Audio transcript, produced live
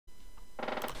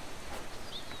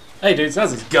Hey dudes,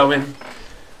 how's it going?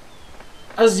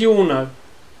 As you all know,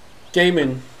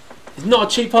 gaming is not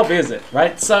a cheap hobby, is it?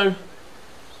 Right? So,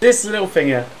 this little thing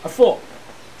here, I thought,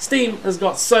 Steam has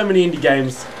got so many indie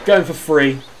games going for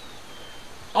free.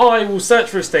 I will search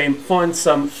for Steam, find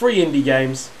some free indie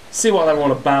games, see what they're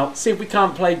all about, see if we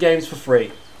can't play games for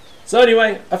free. So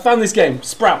anyway, I found this game,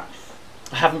 Sprout.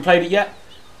 I haven't played it yet.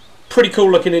 Pretty cool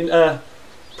looking at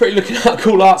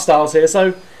cool art styles here.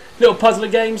 So, little puzzler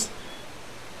games.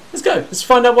 Let's go. Let's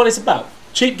find out what it's about.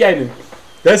 Cheap gaming.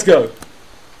 Let's go.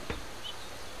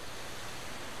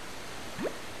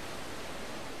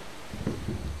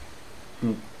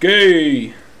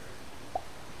 Okay.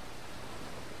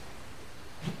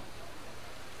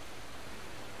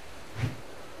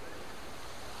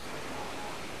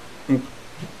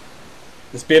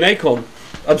 Let's be an acorn.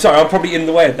 I'm sorry, I'm probably in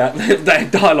the way of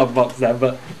that dialogue box there,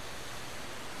 but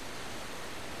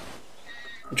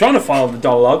I'm trying to follow the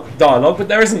dialogue, but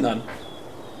there isn't none.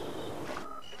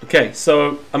 Okay,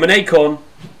 so I'm an acorn.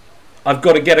 I've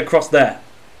got to get across there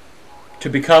to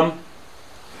become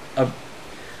a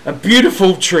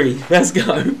beautiful tree. Let's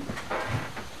go.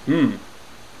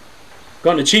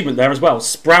 Got an achievement there as well.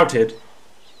 Sprouted.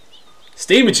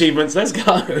 Steam achievements. Let's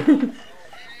go.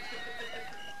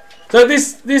 So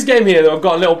this game here, I've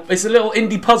got it's a little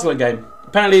indie puzzler game.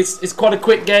 Apparently it's quite a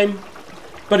quick game,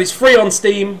 but it's free on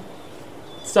Steam.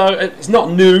 So it's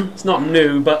not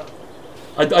new, but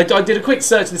I did a quick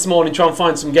search this morning trying to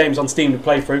find some games on Steam to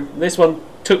play through. This one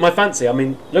took my fancy. I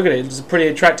mean, look at it. It's a pretty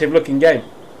attractive looking game.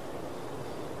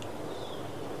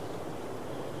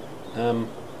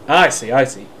 I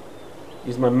see.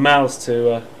 Use my mouse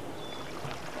to...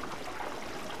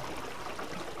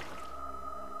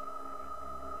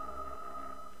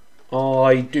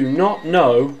 I do not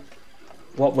know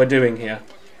what we're doing here.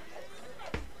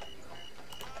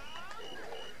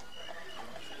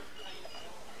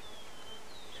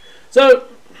 So,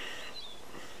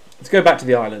 let's go back to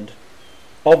the island.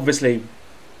 Obviously,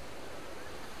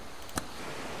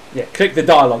 yeah, click the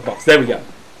dialogue box. There we go.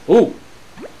 Ooh.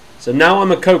 So now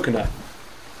I'm a coconut.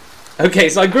 Okay,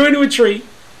 so I grew into a tree.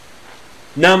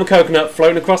 Now I'm a coconut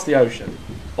floating across the ocean.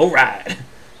 Alright.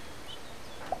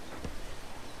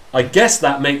 I guess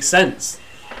that makes sense.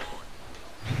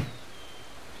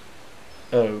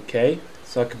 Okay,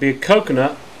 so I could be a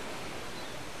coconut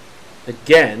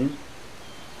again.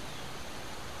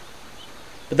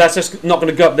 But that's just not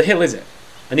going to go up the hill, is it?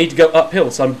 I need to go uphill,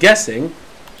 so I'm guessing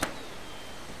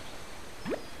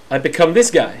I become this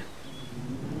guy.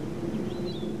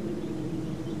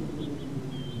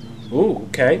 Ooh,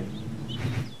 okay.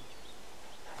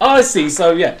 Oh, I see.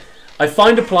 So yeah, I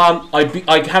find a plant.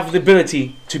 I have the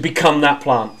ability to become that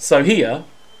plant. So here,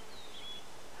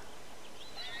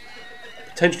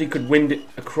 potentially could wind it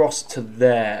across to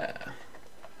there.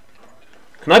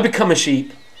 Can I become a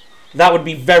sheep? That would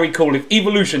be very cool. If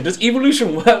evolution, does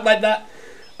evolution work like that?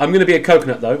 I'm going to be a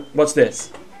coconut though. What's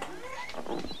this?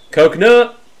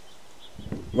 Coconut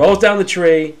rolls down the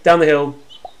tree, down the hill.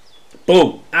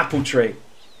 Boom, apple tree.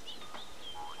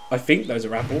 I think those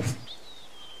are apples.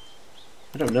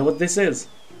 I don't know what this is.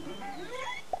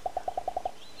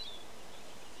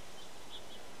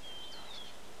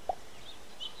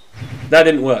 That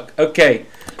didn't work. Okay,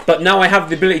 but now I have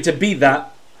the ability to be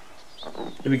that.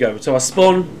 Here we go. So I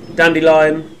spawn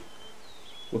dandelion.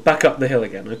 We're back up the hill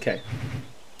again. Okay.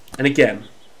 And again.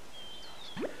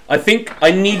 I think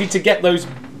I needed to get those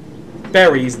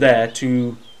berries there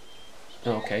to...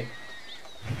 Oh, okay.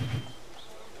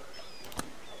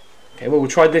 Okay, well, we'll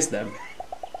try this then.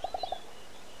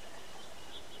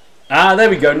 Ah,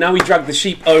 there we go. Now we drag the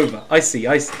sheep over. I see.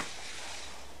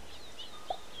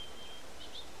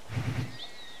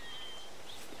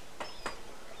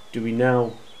 Do we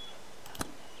now...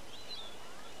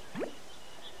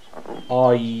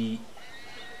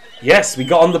 Yes, we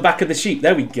got on the back of the sheep.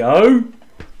 There we go.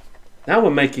 Now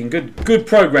we're making good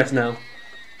progress now.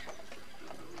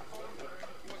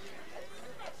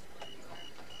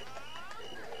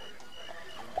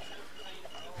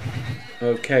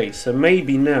 Okay, so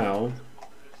maybe now...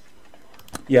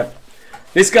 Yep.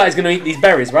 This guy's going to eat these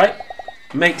berries, right?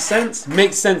 Makes sense?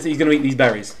 Makes sense that he's going to eat these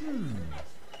berries.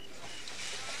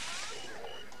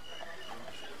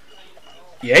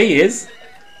 Yeah, he is.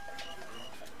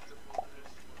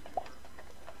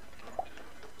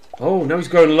 Oh, now he's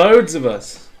growing loads of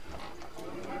us.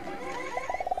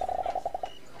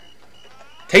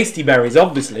 Tasty berries,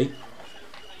 obviously.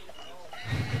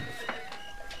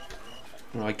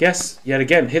 Well, I guess, yet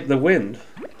again, hit the wind.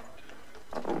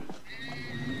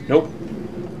 Nope.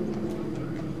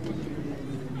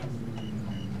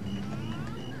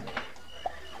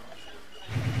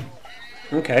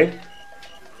 Okay.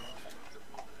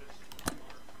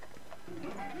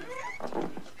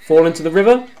 Fall into the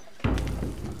river?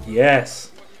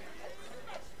 Yes.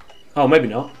 Oh, maybe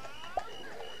not.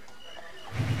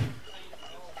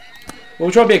 Well,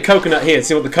 we'll try to be a coconut here and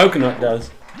see what the coconut does.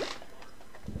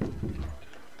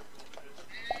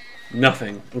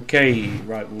 Nothing. Okay,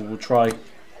 right, well, we'll try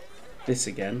this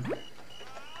again.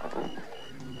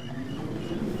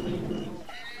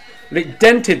 But it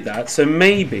dented that, so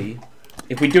maybe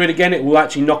if we do it again, it will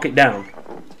actually knock it down.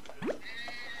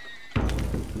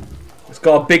 It's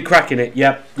got a big crack in it.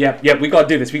 Yep. We got to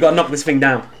do this. We got to knock this thing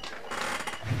down.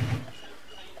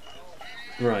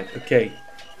 Right, okay.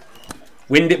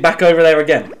 Wind it back over there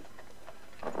again.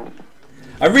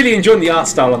 I really enjoy the art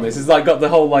style on this. It's like got the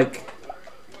whole like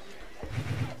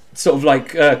sort of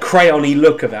like crayon-y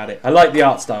look about it. I like the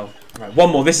art style. Right,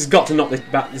 one more. This has got to knock this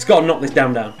back. It's got to knock this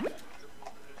down.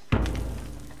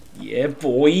 Yeah,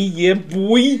 boy. Yeah,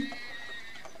 boy.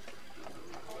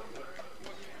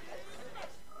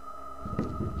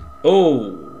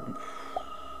 Oh.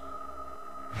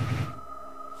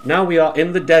 Now we are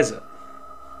in the desert.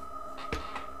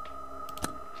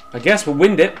 I guess we'll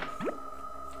wind it.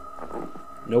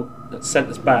 Nope, that sent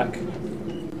us back.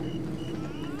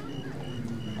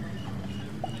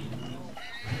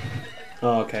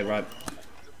 Oh, okay, right.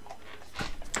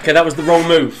 Okay, that was the wrong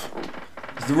move.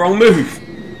 It's the wrong move.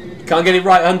 You can't get it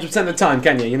right 100% of the time,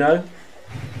 can you? You know?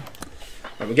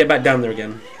 Right, we'll get back down there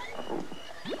again.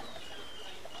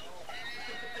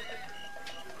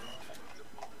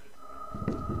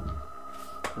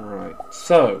 Right,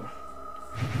 so...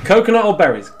 coconut or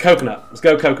berries? Coconut. Let's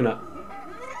go coconut.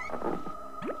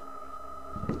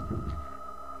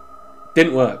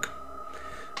 Didn't work.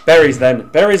 Berries then.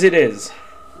 Berries it is.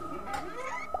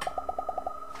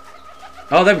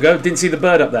 Oh, there we go. Didn't see the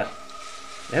bird up there.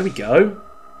 There we go.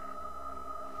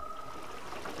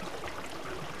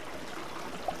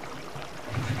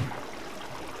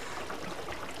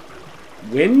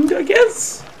 Wind, I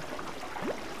guess?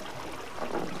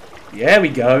 There we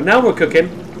go. Now we're cooking.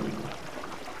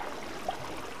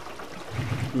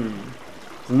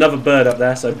 There's another bird up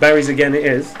there, so berries again it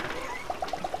is.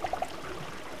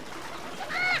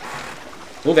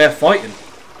 Oh, they're fighting.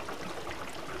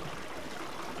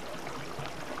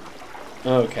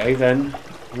 Okay, then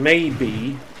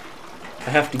maybe I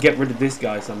have to get rid of this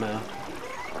guy somehow.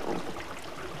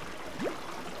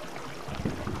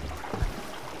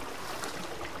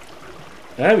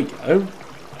 There we go.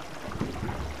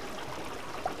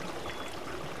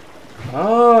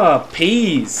 Ah,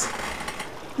 peas.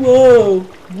 Whoa,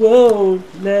 whoa,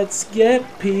 let's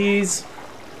get peas.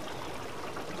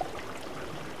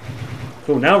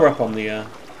 Cool, now we're up on the...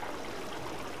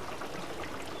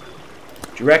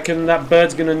 Do you reckon that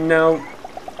bird's gonna now...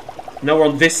 Now we're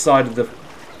on this side of the...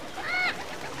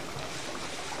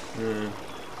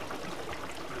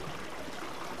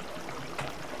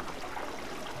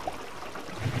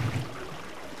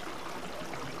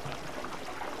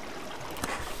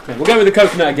 Okay, we'll go with the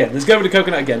coconut again. Let's go with the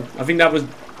coconut again. I think that was...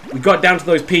 We got down to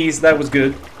those peas. That was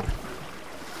good.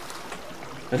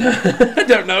 I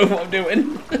don't know what I'm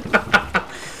doing.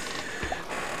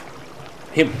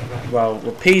 Well,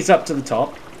 we'll peas up to the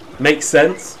top. Makes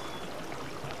sense.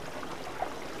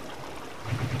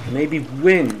 Maybe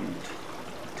wind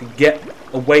to get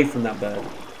away from that bird.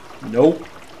 Nope.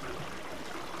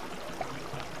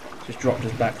 Just dropped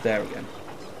us back there again.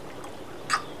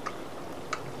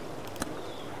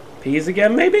 Peas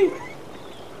again, maybe?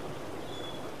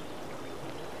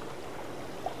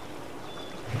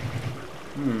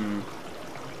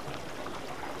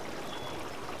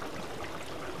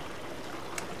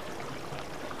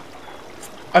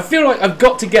 I feel like I've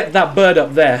got to get that bird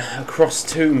up there across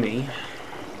to me.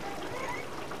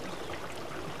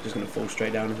 Just going to fall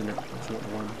straight down, isn't it? That's not the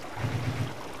one.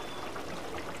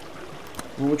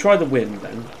 Well, we'll try the wind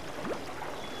then.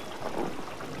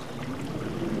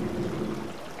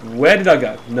 Where did I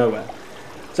go? Nowhere.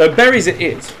 So berries it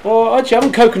is. Oh, actually, I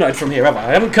haven't coconutted from here, have I?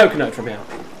 I haven't coconutted from here.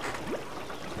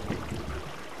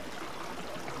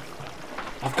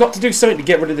 I've got to do something to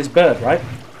get rid of this bird, right?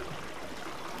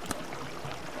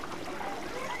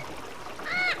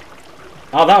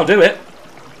 Oh, that'll do it.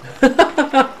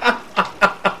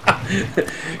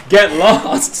 Get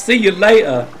lost. See you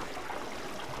later.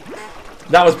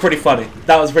 That was pretty funny.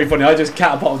 That was pretty funny. I just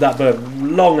catapulted that bird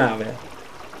long out of here.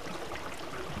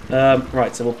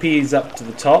 Right, so we'll peas up to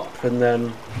the top and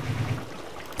then...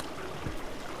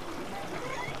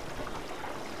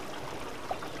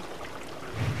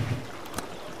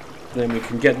 Then we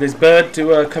can get this bird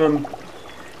to come and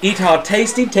eat our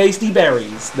tasty, tasty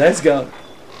berries. Let's go.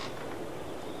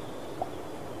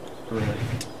 Right.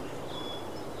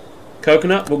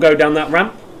 Coconut, we'll go down that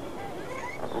ramp.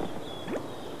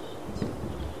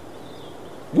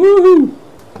 Woohoo!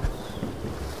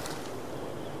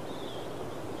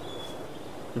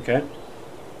 Okay.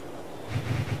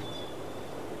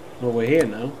 Well, we're here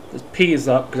now. There's P is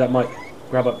up, because that might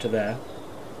grab up to there.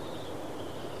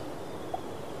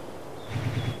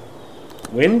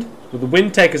 Wind? Will the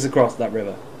wind take us across that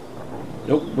river?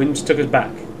 Nope, wind just took us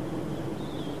back.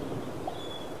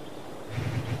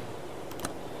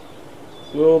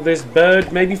 Will this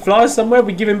bird maybe fly somewhere?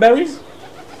 We give him berries?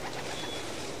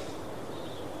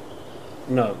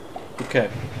 No. Okay.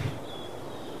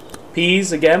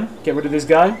 Peas again. Get rid of this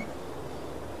guy.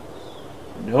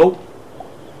 Nope.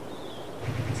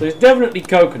 So it's definitely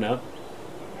coconut.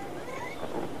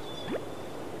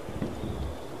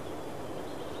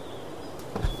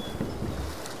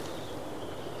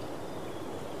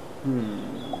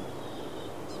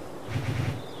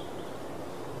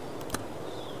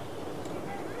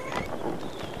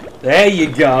 There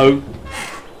you go.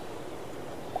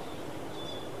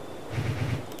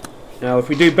 Now, if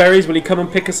we do berries, will he come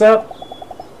and pick us up?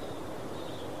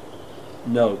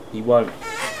 No, he won't.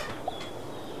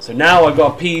 So now I've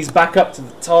got peas back up to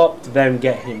the top to then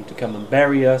get him to come and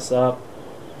bury us up.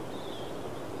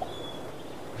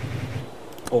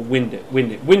 Or wind it.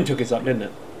 Wind took us up, didn't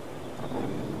it?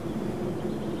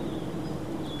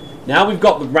 Now we've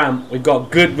got the ramp. We've got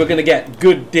good. We're going to get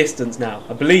good distance now.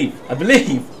 I believe.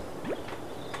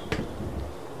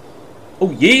 Oh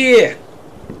yeah!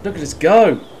 Look at us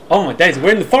go. Oh my days,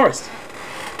 we're in the forest.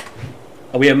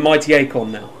 Are we a mighty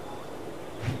acorn now?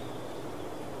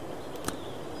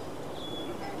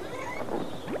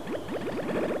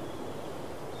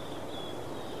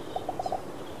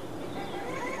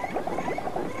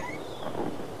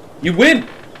 You win!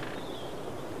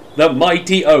 The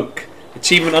mighty oak.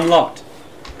 Achievement unlocked.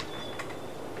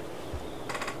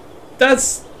 That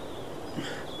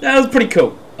was pretty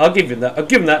cool. I'll give him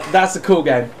that. That's a cool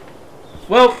game.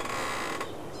 Well,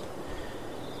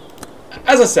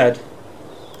 as I said,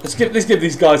 let's give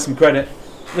these guys some credit.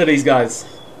 Look at these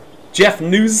guys. Jeff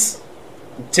News,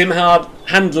 Tim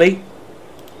Handley.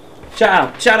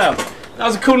 Shout out. That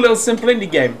was a cool little simple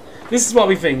indie game. This is what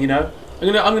we think, you know.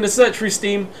 I'm gonna search through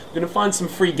Steam. I'm gonna find some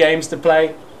free games to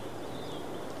play.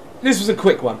 This was a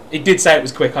quick one. It did say it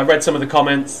was quick. I read some of the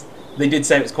comments. They did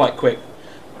say it was quite quick.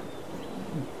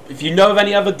 If you know of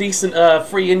any other decent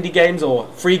free indie games or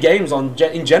free games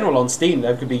in general on Steam,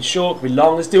 they could be short, could be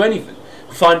long. Let's do anything.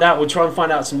 We'll try and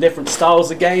find out some different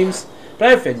styles of games. Play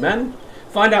everything, man.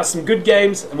 Find out some good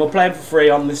games, and we'll play them for free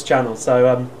on this channel.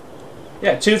 So,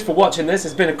 yeah, cheers for watching this.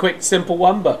 It's been a quick, simple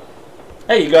one, but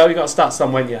there you go. You got to start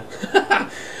somewhere, yeah.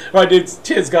 Right, dudes.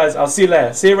 Cheers, guys. I'll see you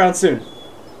later. See you around soon.